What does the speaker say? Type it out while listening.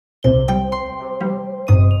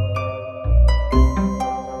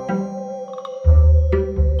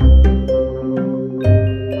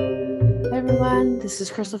This is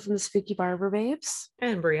Crystal from the Spooky Barber Babes.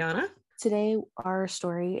 And Brianna. Today, our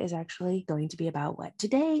story is actually going to be about what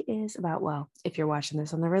today is about. Well, if you're watching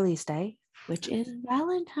this on the release day, which is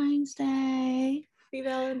Valentine's Day. Happy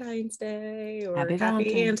Valentine's Day or Happy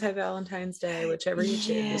happy anti-Valentine's Day, whichever you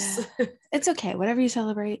choose. It's okay. Whatever you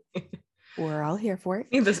celebrate, we're all here for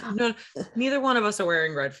it. Neither one of us are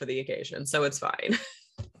wearing red for the occasion, so it's fine.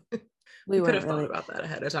 We could have thought about that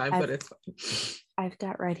ahead of time, but it's fine. I've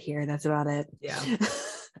got red here. That's about it. Yeah.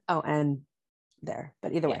 Oh, and there.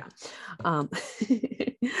 But either way.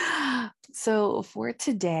 So for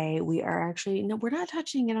today, we are actually, we're not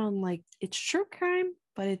touching it on like it's true crime,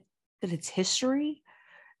 but it's history.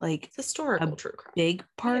 Like it's historical true crime. Big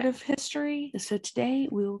part of history. So today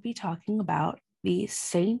we will be talking about the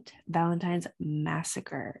St. Valentines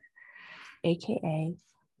Massacre, aka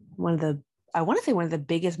one of the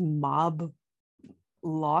biggest mob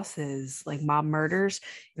losses, like mob murders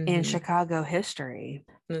in Chicago history.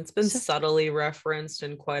 And it's been subtly referenced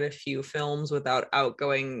in quite a few films without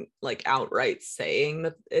outright saying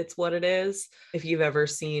that it's what it is. If you've ever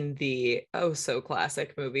seen the so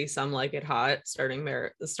classic movie Some Like It Hot, starring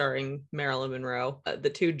Marilyn Monroe, the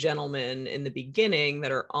two gentlemen in the beginning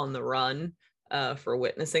that are on the run for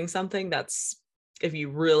witnessing something, that's, if you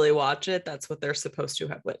really watch it, that's what they're supposed to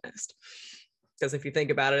have witnessed. Because if you think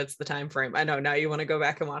about it, it's the time frame. I know now you want to go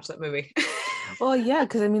back and watch that movie. Well, yeah,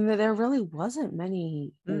 because I mean, there really wasn't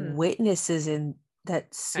many witnesses in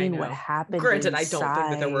that scene. What happened? Granted, inside. I don't think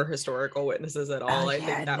that there were historical witnesses at all. I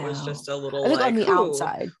think that was just a little on the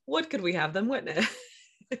outside. What could we have them witness?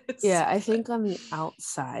 Yeah, I think on the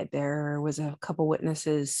outside there was a couple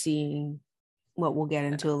witnesses seeing what we'll get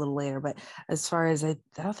into a little later. But as far as I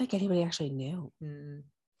don't think anybody actually knew.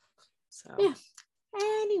 So yeah.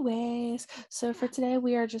 Anyways, so for today,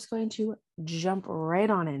 we are just going to jump right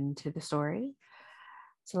on into the story.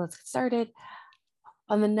 So let's get started.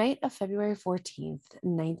 On the night of February 14th,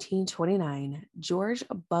 1929, George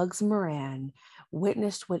Bugs Moran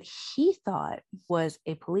witnessed what he thought was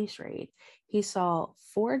a police raid. He saw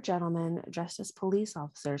 4 gentlemen dressed as police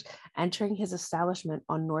officers entering his establishment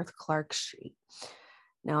on North Clark Street.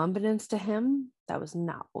 Now, unbeknownst to him, that was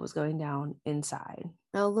not what was going down inside.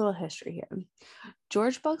 Now, a little history here.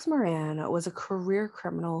 George Bugs Moran was a career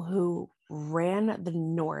criminal who ran the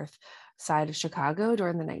north side of Chicago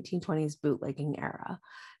during the 1920s bootlegging era.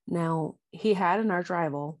 Now, he had an arch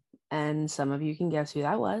rival, and some of you can guess who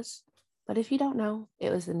that was. But if you don't know,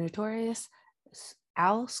 it was the notorious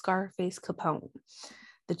Al Scarface Capone.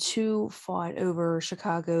 The two fought over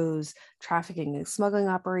Chicago's trafficking and smuggling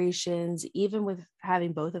operations, even with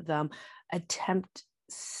having both of them attempt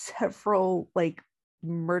several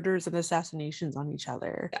murders and assassinations on each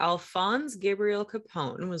other. Alphonse Gabriel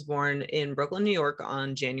Capone was born in Brooklyn, New York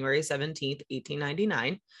on January 17th,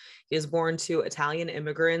 1899. He was born to Italian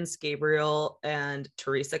immigrants, Gabriel and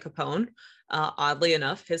Teresa Capone. Oddly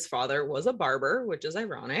enough, his father was a barber, which is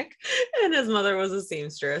ironic, and his mother was a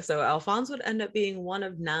seamstress. So Alphonse would end up being one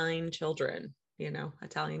of 9 children.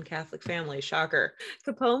 Italian Catholic family, shocker.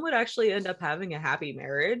 Capone would actually end up having a happy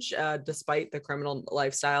marriage, despite the criminal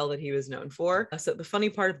lifestyle that he was known for. So the funny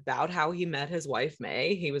part about how he met his wife,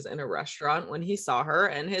 May, he was in a restaurant when he saw her,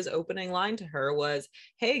 and his opening line to her was,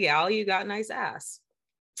 "Hey gal, you got nice ass."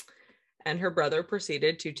 And her brother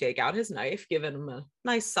proceeded to take out his knife, giving him a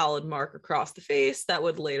nice solid mark across the face that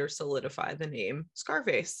would later solidify the name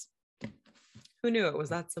Scarface. Who knew it was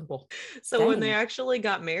that simple? So Dang. When they actually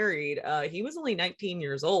got married, he was only 19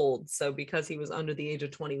 years old. So because he was under the age of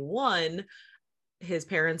 21, his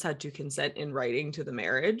parents had to consent in writing to the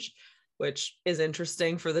marriage, which is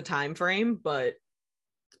interesting for the time frame, but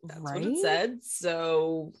that's what it said.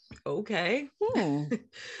 So, okay.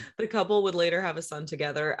 The couple would later have a son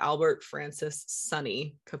together, Albert Francis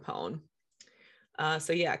Sonny Capone.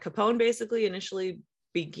 Capone basically initially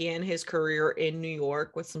began his career in New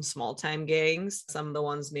York with some small-time gangs. Some of the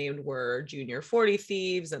ones named were Junior 40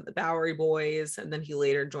 Thieves and the Bowery Boys, and then he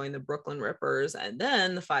later joined the Brooklyn Rippers and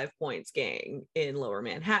then the 5 Points Gang in Lower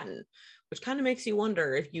Manhattan, which kind of makes you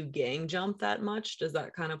wonder, if you gang jump that much, does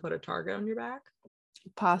that kind of put a target on your back?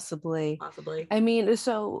 Possibly. I mean,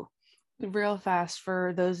 so real fast,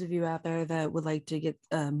 for those of you out there that would like to get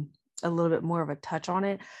a little bit more of a touch on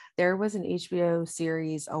it, there was an HBO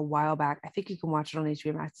series a while back. I think you can watch it on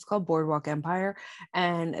HBO Max. It's called Boardwalk Empire.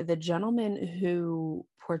 And the gentleman who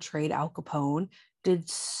portrayed Al Capone did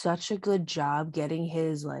such a good job getting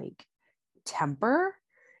his temper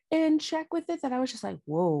in check with it that I was just like,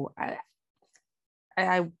 whoa.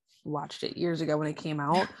 I watched it years ago when it came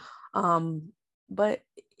out. But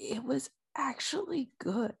it was actually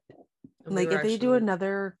good. If they do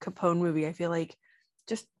another Capone movie, I feel like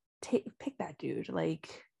just pick that dude.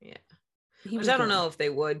 Like, yeah. he Which was I don't good. know if they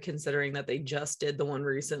would, considering that they just did the one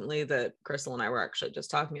recently that Crystal and I were actually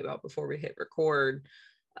just talking about before we hit record.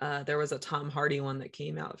 There was a Tom Hardy one that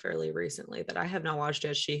came out fairly recently that I have not watched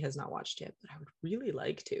yet. She has not watched yet, but I would really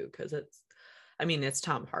like to, because it's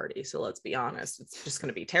Tom Hardy. So let's be honest, it's just going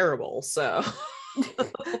to be terrible. So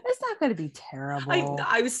It's not going to be terrible.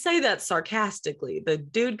 I would say that sarcastically. The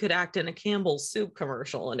dude could act in a Campbell's soup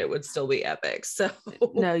commercial and it would still be epic. So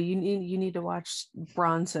no, you need to watch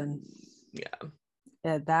Bronson. Yeah,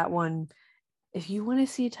 that one. If you want to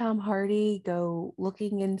see Tom Hardy go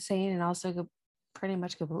looking insane and also go pretty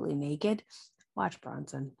much completely naked, watch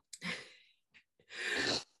Bronson.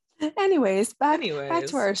 Anyways, back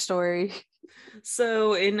to our story.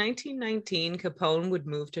 So in 1919, Capone would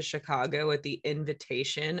move to Chicago at the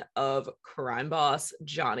invitation of crime boss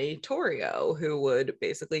Johnny Torrio, who would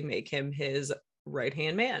basically make him his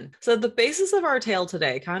right-hand man. So the basis of our tale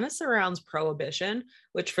today kind of surrounds prohibition,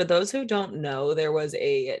 which, for those who don't know, there was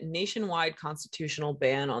a nationwide constitutional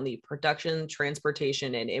ban on the production,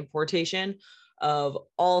 transportation, and importation of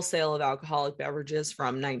all sale of alcoholic beverages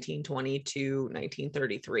from 1920 to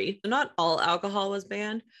 1933. Not all alcohol was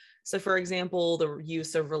banned. So, for example, the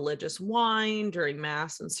use of religious wine during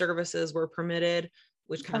mass and services were permitted,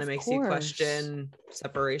 which kind of makes you question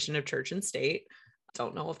separation of church and state.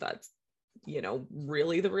 Don't know if that's,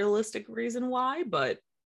 really the realistic reason why, but it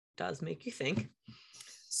does make you think.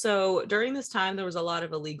 So during this time, there was a lot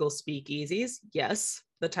of illegal speakeasies. Yes,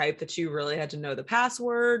 the type that you really had to know the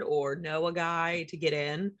password or know a guy to get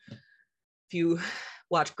in. If you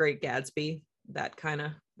watch Great Gatsby, that kind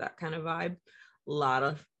of vibe. A lot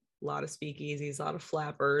of speakeasies, a lot of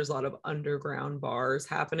flappers, a lot of underground bars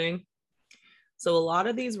happening. So a lot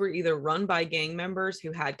of these were either run by gang members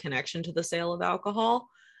who had connection to the sale of alcohol.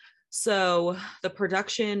 So the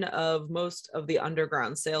production of most of the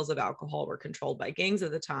underground sales of alcohol were controlled by gangs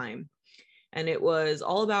at the time. And it was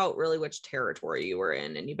all about really which territory you were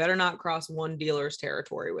in. And you better not cross one dealer's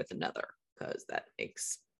territory with another, because that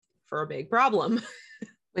makes for a big problem.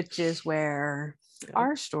 Which is where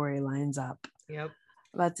our story lines up. Yep.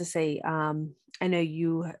 About to say, I know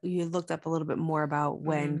you looked up a little bit more about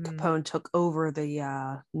when Capone took over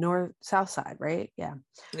the south side, right? Yeah.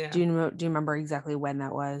 Do you remember exactly when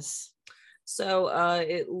that was? So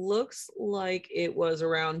it looks like it was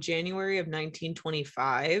around January of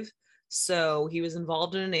 1925. So he was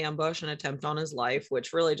involved in an ambush, an attempt on his life,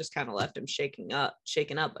 which really just kind of left him shaken up,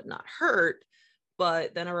 but not hurt.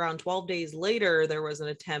 But then around 12 days later, there was an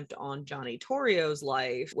attempt on Johnny Torrio's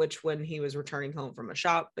life, which, when he was returning home from a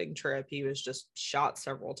shopping trip, he was just shot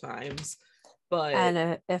several times.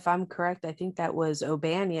 And if I'm correct, I think that was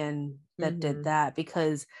O'Banion that did that,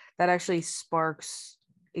 because that actually sparks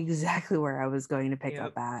exactly where I was going to pick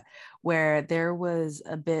up at, where there was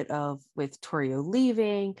a bit of, with Torrio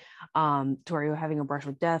leaving, Torrio having a brush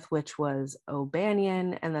with death, which was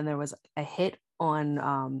O'Banion, and then there was a hit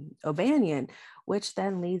on O'Banion, which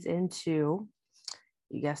then leads into,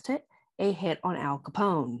 you guessed it, a hit on Al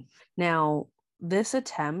Capone. Now, this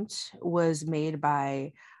attempt was made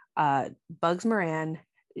by Bugs Moran,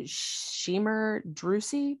 Shemer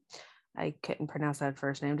Drucy, I couldn't pronounce that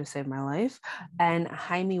first name to save my life, and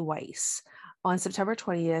Jaime Weiss on September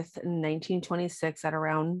 20th, 1926 at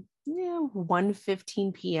around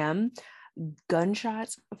 1:15 p.m.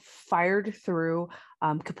 Gunshots fired through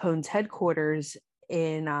Capone's headquarters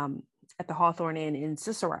in at the Hawthorne Inn in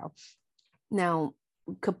Cicero. Now,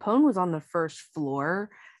 Capone was on the first floor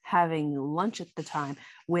having lunch at the time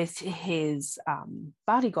with his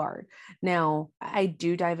bodyguard. Now, I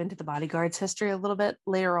do dive into the bodyguard's history a little bit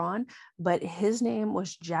later on, but his name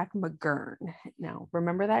was Jack McGurn. Now,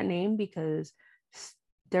 remember that name, because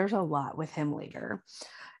there's a lot with him later.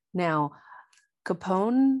 Now,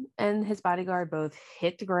 Capone and his bodyguard both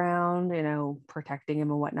hit the ground, protecting him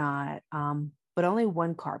and whatnot, but only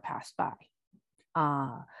one car passed by.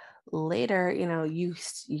 Later,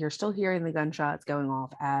 you're still hearing the gunshots going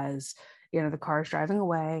off as, the car's driving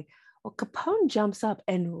away. Well, Capone jumps up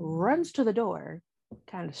and runs to the door,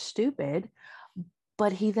 kind of stupid,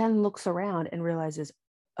 but he then looks around and realizes,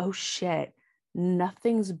 oh shit,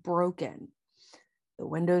 nothing's broken. The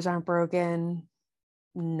windows aren't broken.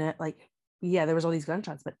 There was all these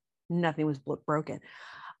gunshots, but nothing was broken.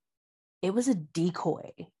 It was a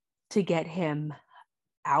decoy to get him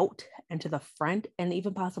out and to the front, and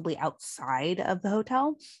even possibly outside of the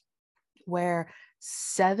hotel, where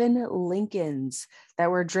 7 Lincolns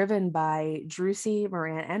that were driven by Drucy,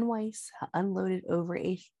 Moran, and Weiss unloaded over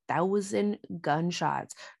 1,000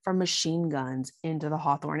 gunshots from machine guns into the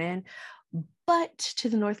Hawthorne Inn. But to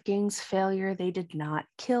the North Gang's failure, they did not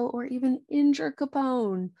kill or even injure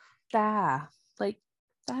Capone. Like,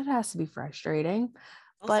 that has to be frustrating.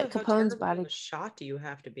 Also, But how Capone's terribly of body. a shot do you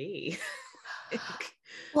have to be? Like,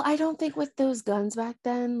 Well, I don't think with those guns back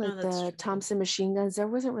then, no, like that's the true. Thompson machine guns, there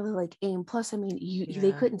wasn't really like aim. Plus, I mean, they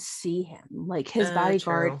Yeah, couldn't see him. Like his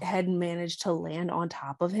bodyguard true. had managed to land on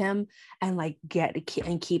top of him and like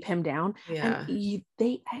keep him down. And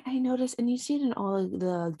Yeah, I noticed, and you see it in all of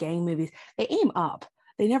the gang movies, they aim up.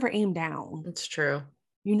 They never aim down. it's true.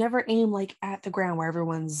 You never aim like at the ground where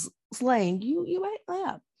everyone's laying. You lay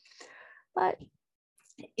up. But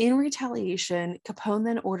in retaliation, Capone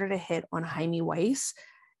then ordered a hit on Jaime Weiss,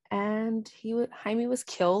 and Jaime was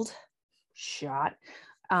killed, shot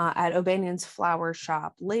at O'Banion's flower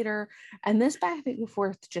shop later. And this back and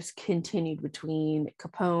forth just continued between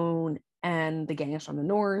Capone and the gangs from the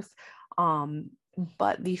north.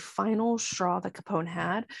 But the final straw that Capone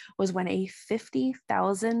had was when a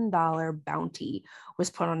 $50,000 bounty was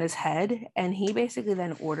put on his head, and he basically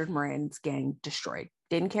then ordered Moran's gang destroyed.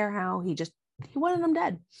 Didn't care how, he wanted them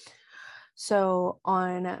dead. So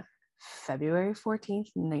on February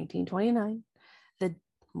 14th, 1929, the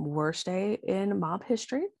worst day in mob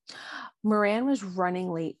history, Moran was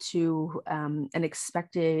running late to an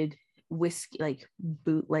expected whiskey, like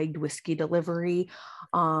bootlegged whiskey delivery.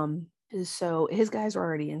 So his guys were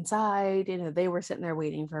already inside, they were sitting there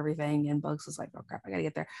waiting for everything. And Bugs was like, oh crap, I gotta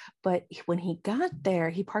get there. But when he got there,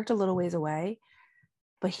 he parked a little ways away,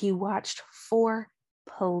 but he watched 4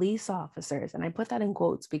 police officers. And I put that in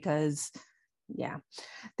quotes because, yeah,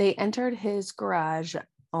 they entered his garage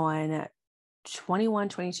on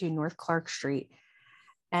 2122 North Clark Street.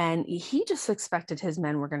 And he just expected his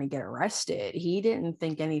men were going to get arrested. He didn't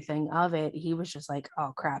think anything of it. He was just like,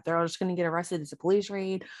 oh crap, they're all just going to get arrested. It's a police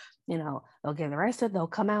raid. They'll get arrested, they'll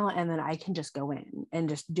come out, and then I can just go in and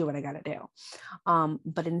just do what I got to do.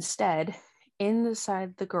 But instead,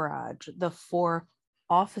 inside the garage, the 4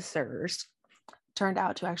 officers turned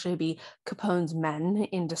out to actually be Capone's men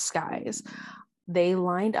in disguise. They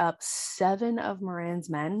lined up 7 of Moran's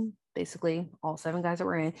men, basically all 7 guys that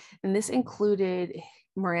were in, and this included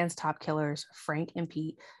Moran's top killers, Frank and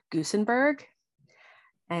Pete Gusenberg.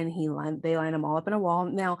 And they lined them all up in a wall.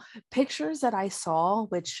 Now, pictures that I saw,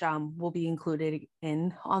 which will be included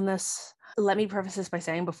in on this, let me preface this by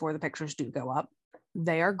saying before the pictures do go up,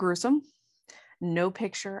 they are gruesome. No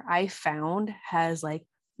picture I found has like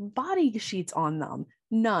body sheets on them.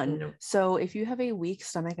 None. Nope. So if you have a weak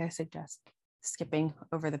stomach, I suggest skipping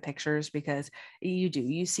over the pictures because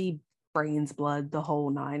you see brains, blood, the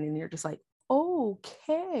whole 9, and you're just like,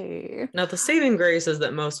 okay. Now, the saving grace is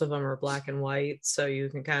that most of them are black and white, so you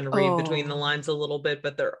can kind of read between the lines a little bit,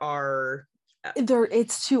 but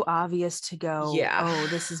it's too obvious to go, yeah, oh,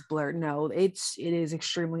 this is blurred. No, it is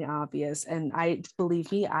extremely obvious. And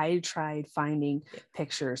believe me, I tried finding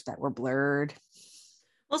pictures that were blurred.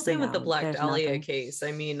 Well, same with the Black Dahlia case.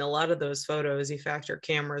 I mean, a lot of those photos, E-Factor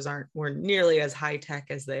cameras weren't nearly as high tech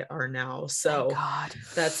as they are now. So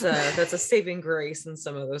that's a saving grace in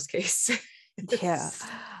some of those cases. Yeah.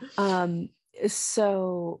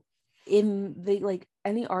 So in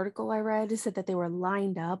any article I read said that they were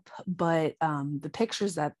lined up, but the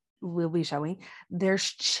pictures that we'll be showing, there's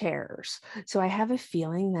chairs. So I have a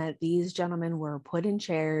feeling that these gentlemen were put in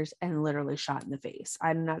chairs and literally shot in the face.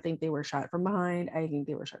 I do not think they were shot from behind. I think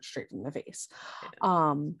they were shot straight from the face.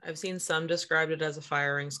 Yeah. I've seen some described it as a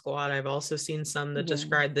firing squad. I've also seen some that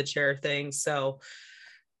described the chair thing. So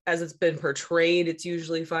as it's been portrayed, it's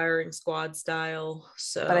usually firing squad style.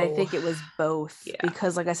 So, but I think it was both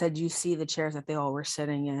because, like I said, you see the chairs that they all were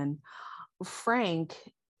sitting in. Frank,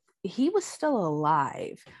 he was still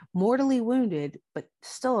alive, mortally wounded, but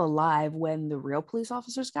still alive when the real police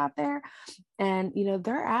officers got there. And,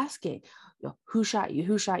 they're asking, who shot you?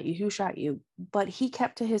 Who shot you? Who shot you? But he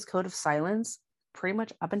kept to his code of silence pretty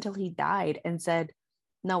much up until he died and said,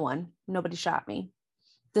 no one, nobody shot me.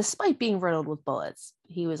 Despite being riddled with bullets,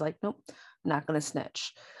 he was like, nope, not going to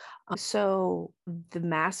snitch. So the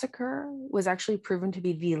massacre was actually proven to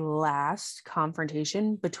be the last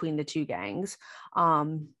confrontation between the 2 gangs.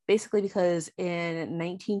 Basically because in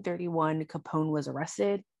 1931, Capone was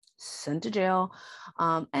arrested, sent to jail.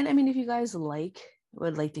 And I mean, if you guys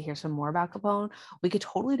would like to hear some more about Capone, we could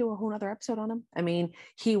totally do a whole other episode on him. I mean,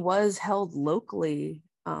 he was held locally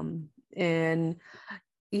in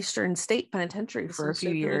Eastern State Penitentiary for a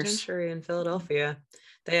few years. Penitentiary in Philadelphia.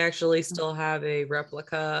 They actually still have a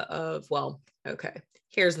replica of,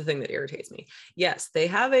 here's the thing that irritates me. Yes, they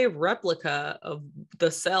have a replica of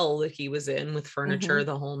the cell that he was in with furniture,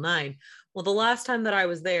 the whole 9. Well, the last time that I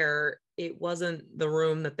was there, it wasn't the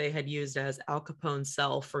room that they had used as Al Capone's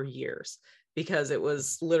cell for years because it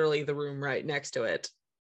was literally the room right next to it.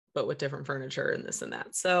 but with different furniture and this and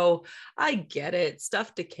that. So I get it.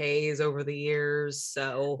 Stuff decays over the years.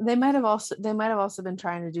 So they might have also been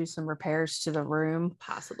trying to do some repairs to the room.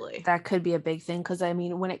 Possibly. That could be a big thing. Cause I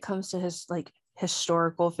mean, when it comes to his like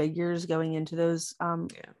historical figures going into those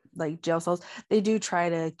like jail cells, they do try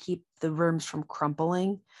to keep the rooms from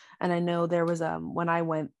crumpling. And I know there was when I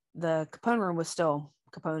went, the Capone room was still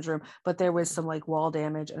Capone's room, but there was some like wall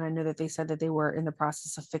damage, and I know that they said that they were in the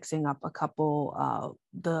process of fixing up a couple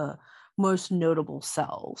the most notable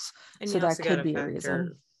cells. And so that could be a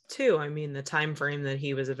reason too. I mean, the time frame that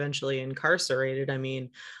he was eventually incarcerated, I mean,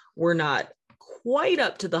 we're not quite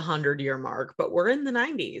up to the 100-year mark, but we're in the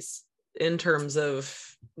 90s in terms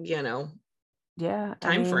of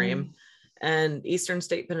time frame. And Eastern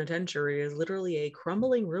State Penitentiary is literally a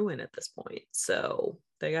crumbling ruin at this point. So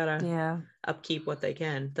they gotta upkeep what they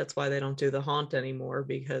can. That's why they don't do the haunt anymore,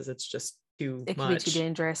 because it's just it can be too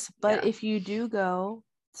dangerous. But if you do go,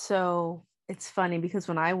 so it's funny because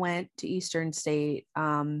when I went to Eastern State,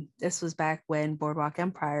 this was back when Boardwalk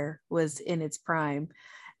Empire was in its prime,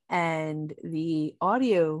 and the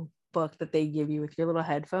audio book that they give you with your little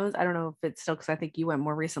headphones, I don't know if it's still, because I think you went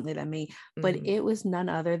more recently than me, but it was none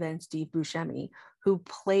other than Steve Buscemi, who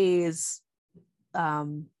plays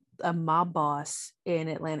a mob boss in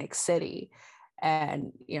Atlantic City,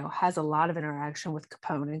 and has a lot of interaction with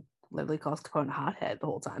Capone, and literally calls Capone a hothead the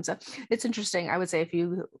whole time. So it's interesting. I would say if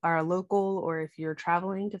you are a local or if you're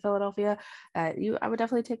traveling to Philadelphia, I would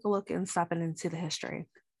definitely take a look and stop in and see the history.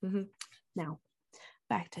 Now,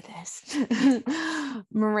 back to this.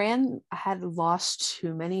 Moran had lost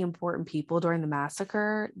too many important people during the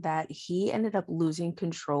massacre that he ended up losing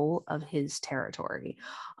control of his territory.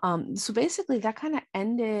 So basically that kind of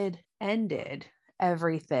ended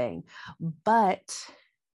everything. But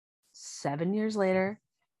 7 years later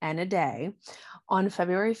and a day, on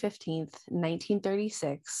February 15th,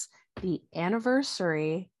 1936, the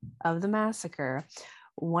anniversary of the massacre,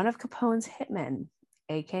 one of Capone's hitmen,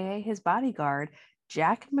 aka his bodyguard,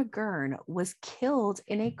 Jack McGurn, was killed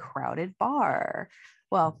in a crowded bar.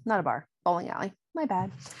 Well, not a bar, bowling alley. My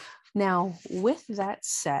bad. Now, with that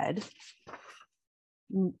said,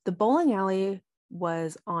 the bowling alley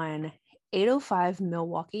was on 805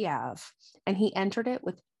 Milwaukee Ave, and he entered it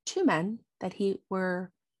with two men that he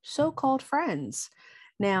were so-called friends.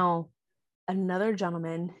 Now, another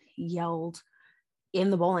gentleman yelled in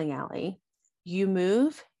the bowling alley, "You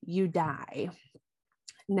move, you die."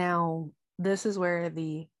 Now, this is where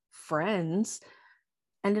the friends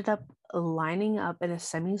ended up lining up in a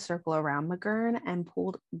semicircle around McGurn and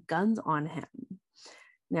pulled guns on him.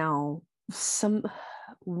 Now,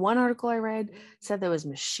 one article I read said there was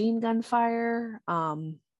machine gun fire.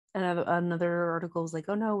 Another article was like,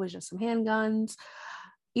 oh no, it was just some handguns.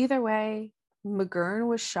 Either way, McGurn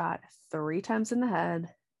was shot 3 times in the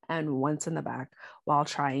head and once in the back while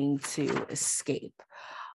trying to escape.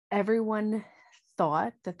 Everyone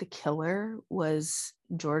thought that the killer was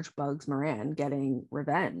George Bugs Moran getting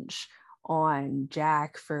revenge on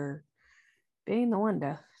Jack for being the one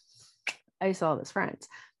to ice all his friends.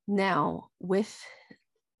 Now, with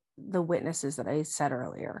the witnesses that I said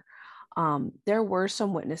earlier, there were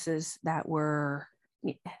some witnesses that were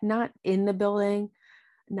not in the building,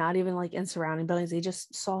 not even like in surrounding buildings. They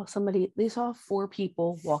just saw they saw 4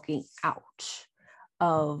 people walking out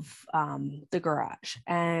of the garage,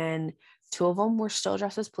 and 2 of them were still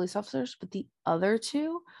dressed as police officers, but the other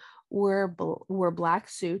 2 were black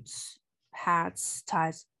suits, hats,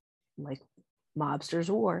 ties, like mobsters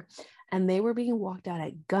wore, and they were being walked out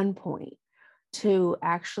at gunpoint to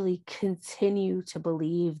actually continue to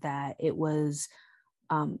believe that it was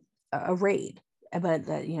a raid, but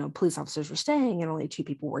that police officers were staying and only 2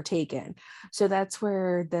 people were taken. So that's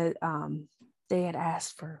where they had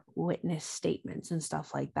asked for witness statements and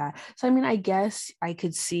stuff like that. So, I mean, I guess I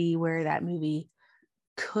could see where that movie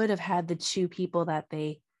could have had the 2 people that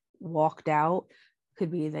they walked out could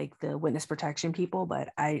be like the witness protection people,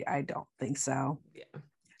 but I don't think so. Yeah.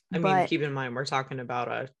 I mean, keep in mind, we're talking about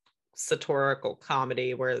a satirical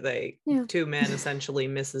comedy where 2 men essentially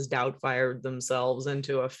Mrs. Doubtfire themselves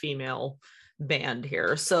into a female band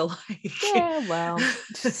here. So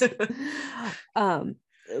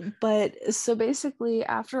but so basically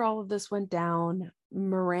after all of this went down,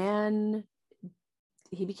 Moran,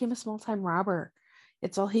 he became a small-time robber.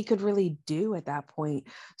 It's all he could really do at that point.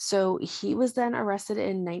 So he was then arrested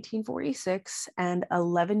in 1946, and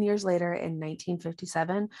 11 years later in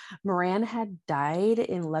 1957, Moran had died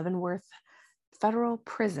in Leavenworth Federal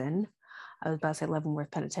Prison. I was about to say Leavenworth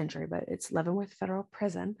Penitentiary, but it's Leavenworth Federal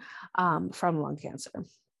Prison, from lung cancer.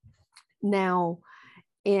 Now,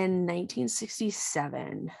 in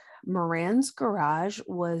 1967, Moran's garage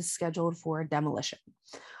was scheduled for demolition.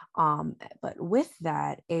 But with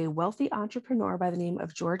that, a wealthy entrepreneur by the name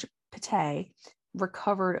of George Pate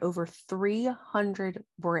recovered over 300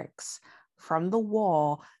 bricks from the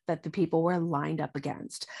wall that the people were lined up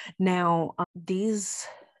against. Now, these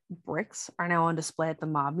bricks are now on display at the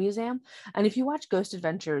Mob Museum. And if you watch Ghost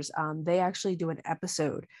Adventures, they actually do an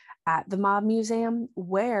episode at the Mob Museum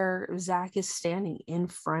where Zach is standing in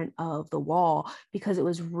front of the wall because it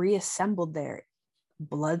was reassembled there.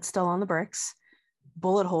 Blood still on the bricks,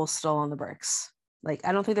 bullet holes still on the bricks. Like,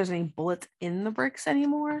 I don't think there's any bullets in the bricks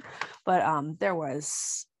anymore, but there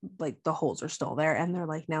was, like, the holes are still there, and they're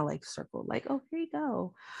like now like circled, like, oh, here you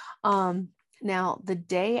go. Now, the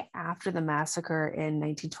day after the massacre in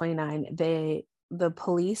 1929, the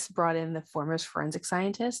police brought in the foremost forensic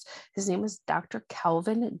scientist. His name was Dr.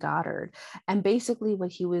 Calvin Goddard, and basically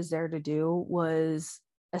what he was there to do was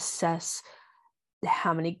assess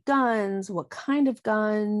how many guns, what kind of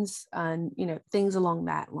guns, and things along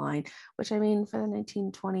that line, which, I mean, for the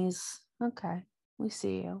 1920s, okay, we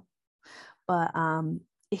see you. But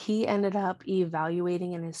he ended up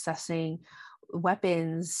evaluating and assessing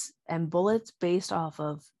weapons and bullets based off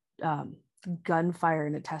of gunfire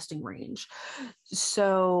in a testing range.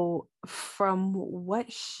 So from what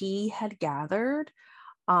he had gathered,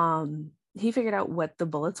 he figured out what the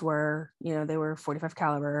bullets were. They were 45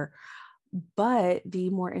 caliber. But the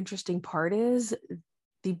more interesting part is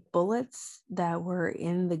the bullets that were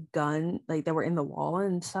in the gun, like that were in the wall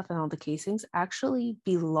and stuff, and all the casings actually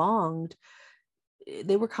belonged,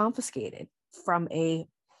 they were confiscated from a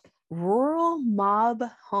rural mob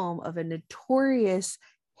home of a notorious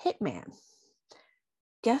hitman.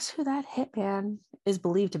 Guess who that hitman is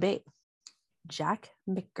believed to be? Jack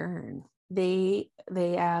McGurn. They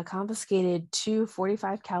confiscated 2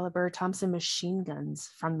 45 caliber Thompson machine guns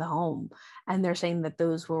from the home, and they're saying that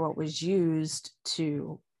those were what was used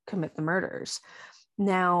to commit the murders.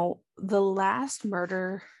 Now, the last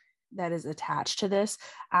murder that is attached to this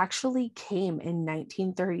actually came in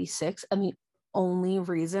 1936, and the only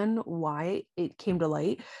reason why it came to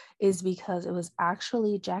light is because it was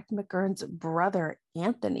actually Jack McGurn's brother,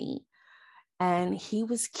 Anthony. And he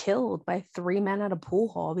was killed by 3 men at a pool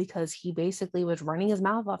hall because he basically was running his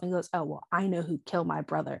mouth off and goes, oh, well, I know who killed my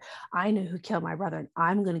brother. I know who killed my brother, and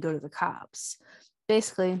I'm going to go to the cops.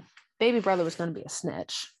 Basically, baby brother was going to be a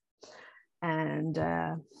snitch. And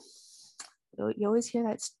you always hear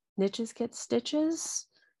that snitches get stitches.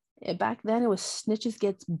 Back then, it was snitches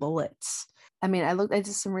gets bullets. I mean, I did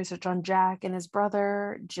some research on Jack and his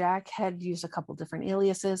brother. Jack had used a couple different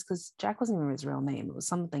aliases because Jack wasn't even his real name. It was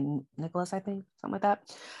something Nicholas, I think, something like that.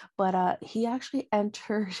 But he actually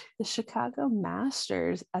entered the Chicago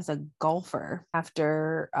Masters as a golfer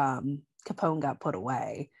after Capone got put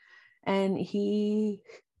away. And he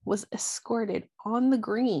was escorted on the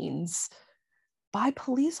greens by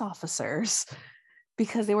police officers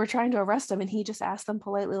because they were trying to arrest him. And he just asked them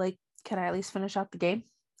politely, like, can I at least finish out the game?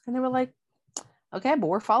 And they were like, okay, but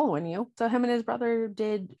we're following you. So him and his brother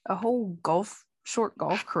did a whole short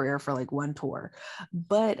golf career for like one tour.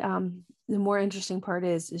 But the more interesting part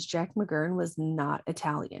is Jack McGurn was not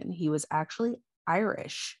Italian. He was actually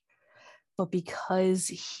Irish. But because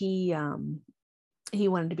he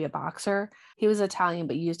wanted to be a boxer, he was Italian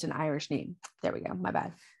but used an Irish name. There we go. My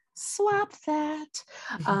bad. Swap that.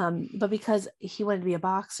 But because he wanted to be a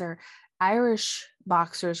boxer, Irish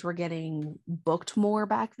boxers were getting booked more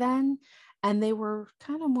back then, and they were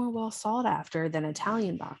kind of more well sought after than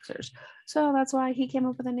Italian boxers. So that's why he came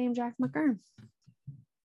up with the name Jack McGurn.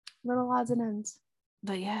 Little odds and ends.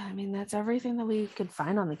 But yeah, I mean, that's everything that we could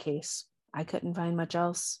find on the case. I couldn't find much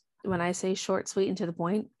else. When I say short, sweet, and to the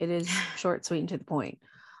point, it is short, sweet, and to the point.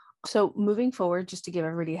 So moving forward, just to give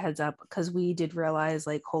everybody a heads up, because we did realize,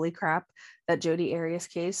 like, holy crap, that Jodi Arias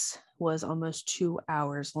case was almost 2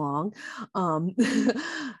 hours long.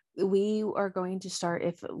 We are going to start,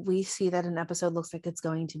 if we see that an episode looks like it's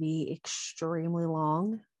going to be extremely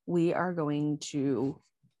long, we are going to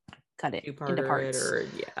cut it into parts.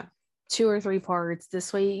 2 or 3 parts.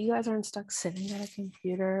 This way you guys aren't stuck sitting at a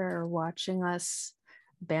computer or watching us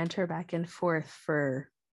banter back and forth for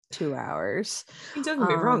 2 hours. Don't get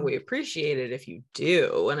me wrong, we appreciate it if you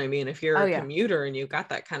do. And I mean, if you're a commuter and you got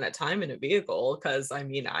that kind of time in a vehicle, because I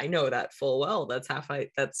mean, I know that full well. That's half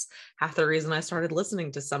the reason I started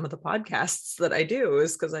listening to some of the podcasts that I do,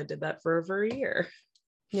 is because I did that for over a year.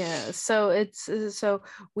 Yeah, so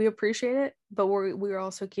we appreciate it, but we're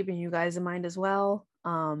also keeping you guys in mind as well.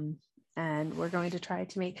 And we're going to try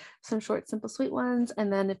to make some short, simple, sweet ones.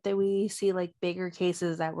 And then if we see like bigger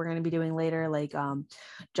cases that we're going to be doing later, like John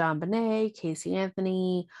Bonet, Casey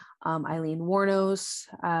Anthony, Eileen Warnos,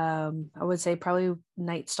 I would say probably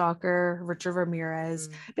Night Stalker, Richard Ramirez,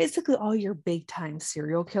 basically all your big time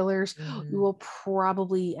serial killers, we will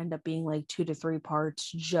probably end up being like 2 to 3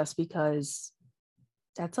 parts, just because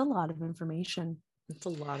that's a lot of information. It's a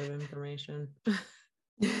lot of information.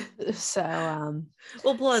 So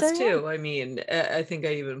well, plus too, I mean, I think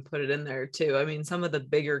I even put it in there too. I mean, some of the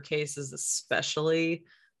bigger cases, especially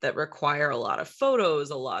that require a lot of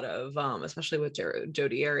photos, a lot of especially with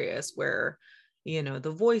Jodi Arias, where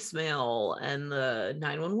the voicemail and the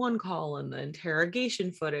 911 call and the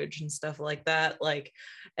interrogation footage and stuff like that. Like,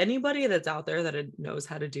 anybody that's out there that knows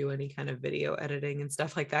how to do any kind of video editing and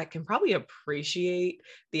stuff like that can probably appreciate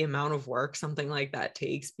the amount of work something like that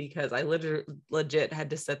takes, because I legit had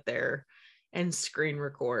to sit there and screen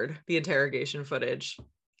record the interrogation footage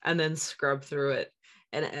and then scrub through it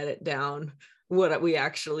and edit down what we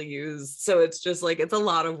actually use. So it's just like, it's a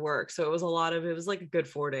lot of work. So it was like a good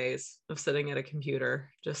 4 days of sitting at a computer,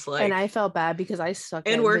 just like. And I felt bad because I suck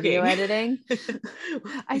at video editing.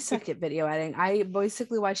 I suck at video editing. I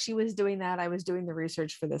basically, while she was doing that, I was doing the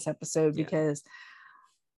research for this episode, because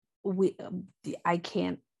I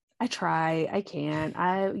can't. I try. I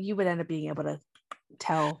can't. You would end up being able to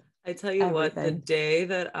tell. I tell you everything. What, the day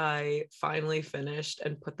that I finally finished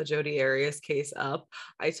and put the Jodi Arias case up,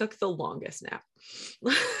 I took the longest nap.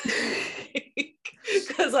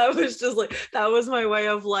 Because I was just like, that was my way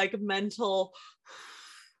of like mental.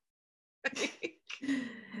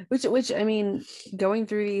 which I mean, going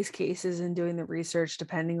through these cases and doing the research,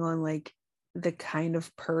 depending on like the kind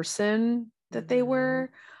of person that they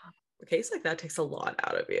were. A case like that takes a lot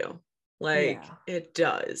out of you. Like, it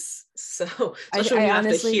does. So especially when you have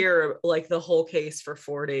honestly, to hear like the whole case for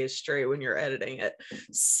 4 days straight when you're editing it.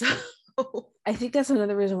 So I think that's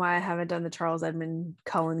another reason why I haven't done the Charles Edmund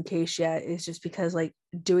Cullen case yet, is just because like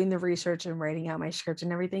doing the research and writing out my script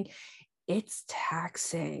and everything, it's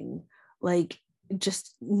taxing. Like,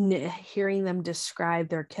 just hearing them describe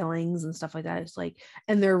their killings and stuff like that, it's like,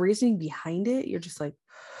 and their reasoning behind it, you're just like,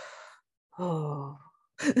 oh.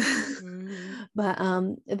 But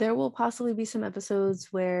there will possibly be some episodes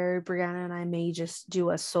where Brianna and I may just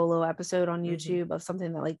do a solo episode on YouTube of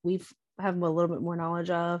something that like we've have a little bit more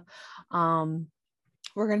knowledge of.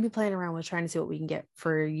 We're going to be playing around with trying to see what we can get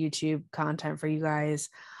for YouTube content for you guys.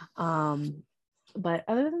 But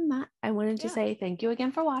other than that, I wanted to say thank you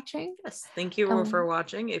again for watching. Yes, thank you for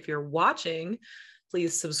watching. If you're watching,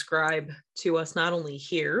 please subscribe to us, not only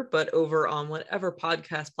here, but over on whatever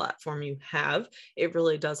podcast platform you have. It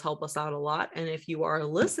really does help us out a lot. And if you are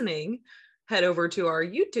listening, head over to our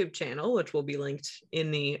YouTube channel, which will be linked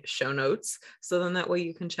in the show notes. So then that way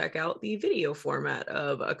you can check out the video format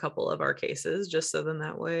of a couple of our cases, just so then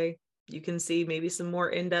that way you can see maybe some more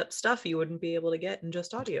in-depth stuff you wouldn't be able to get in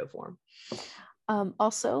just audio form.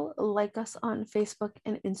 Also, like us on Facebook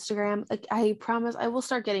and Instagram. Like, I promise I will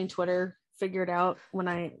start getting Twitter figured out when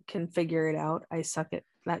I can figure it out. I suck at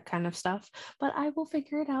that kind of stuff, but I will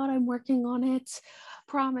figure it out. I'm working on it,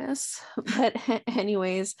 promise. But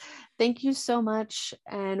anyways, thank you so much,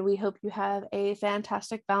 and we hope you have a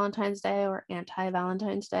fantastic Valentine's Day or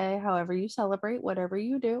anti-Valentine's Day, however you celebrate, whatever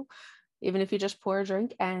you do. Even if you just pour a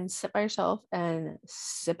drink and sit by yourself and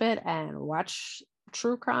sip it and watch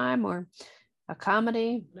true crime or a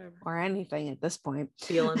comedy or anything at this point.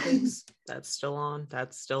 Feeling things, that's still on.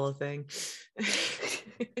 That's still a thing.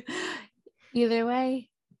 Either way,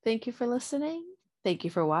 thank you for listening. Thank you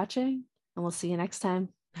for watching, and we'll see you next time.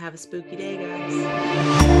 Have a spooky day,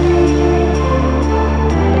 guys.